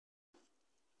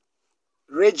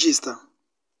Register.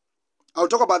 I'll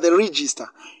talk about the register.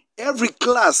 Every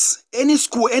class, any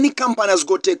school, any company has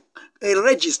got a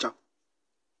register.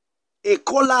 A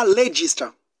caller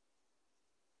register.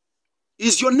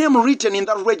 Is your name written in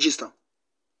that register?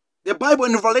 The Bible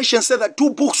in Revelation said that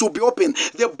 2 books will be opened.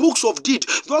 The books of deed.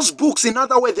 Those books, in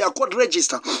other words, they are called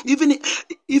register. Even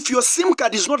if your SIM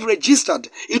card is not registered,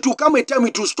 it will come a time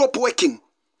it will stop working.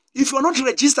 If you are not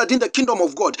registered in the kingdom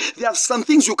of God, there are some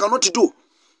things you cannot do.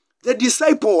 The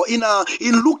disciple in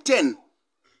Luke 10,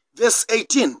 verse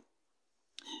 18,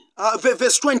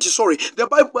 verse 20, sorry. The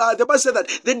Bible said that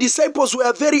the disciples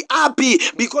were very happy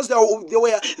because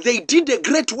they did a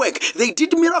great work. They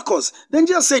did miracles. Then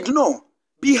Jesus said, no,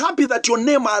 be happy that your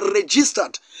name are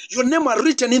registered. Your name are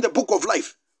written in the book of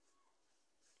life.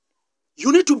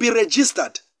 You need to be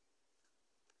registered.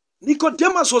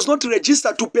 Nicodemus was not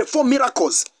registered to perform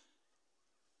miracles.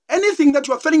 Anything that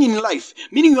you are failing in life,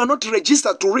 meaning you are not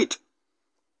registered to read.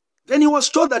 Then he was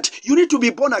told that you need to be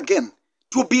born again.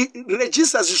 To be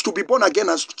registered is to be born again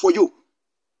as for you.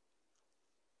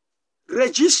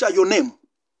 Register your name.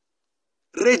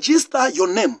 Register your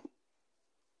name.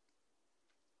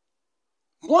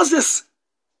 Moses,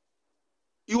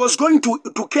 he was going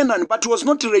to Canaan, but he was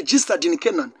not registered in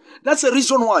Canaan. That's the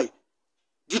reason why.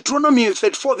 Deuteronomy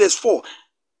 34 verse 4.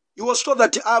 He was told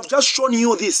that I have just shown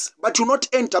you this, but you not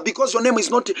enter because your name is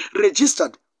not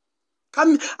registered.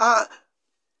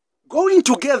 Going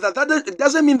together, that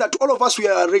doesn't mean that all of us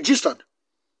were registered.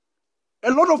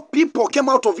 A lot of people came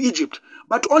out of Egypt,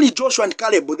 but only Joshua and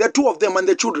Caleb, the 2 of them and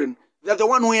the children, they're the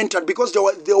one who entered because they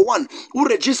were the one who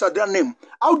registered their name.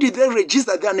 How did they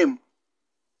register their name?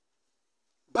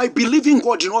 By believing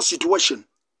God in all situation.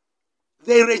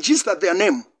 They registered their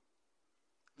name.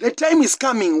 The time is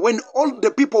coming when all the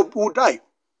people will die.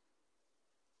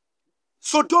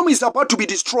 Sodom is about to be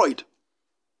destroyed.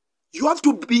 You have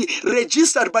to be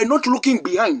registered by not looking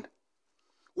behind.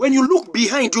 When you look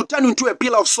behind, you turn into a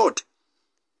pillar of salt.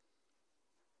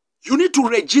 You need to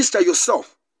register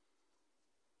yourself.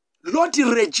 Lord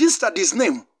registered his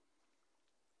name.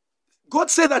 God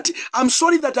said that, I'm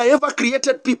sorry that I ever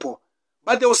created people,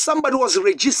 but there was somebody who was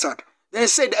registered. Then he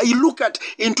said, I look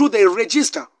into the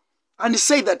register. And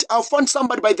say that I found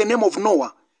somebody by the name of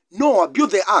Noah. Noah built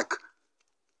the ark.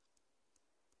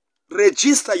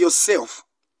 Register yourself.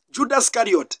 Judas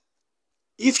Iscariot.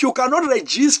 If you cannot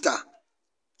register,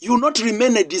 you will not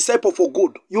remain a disciple for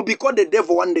good. You'll be called the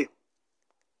devil one day.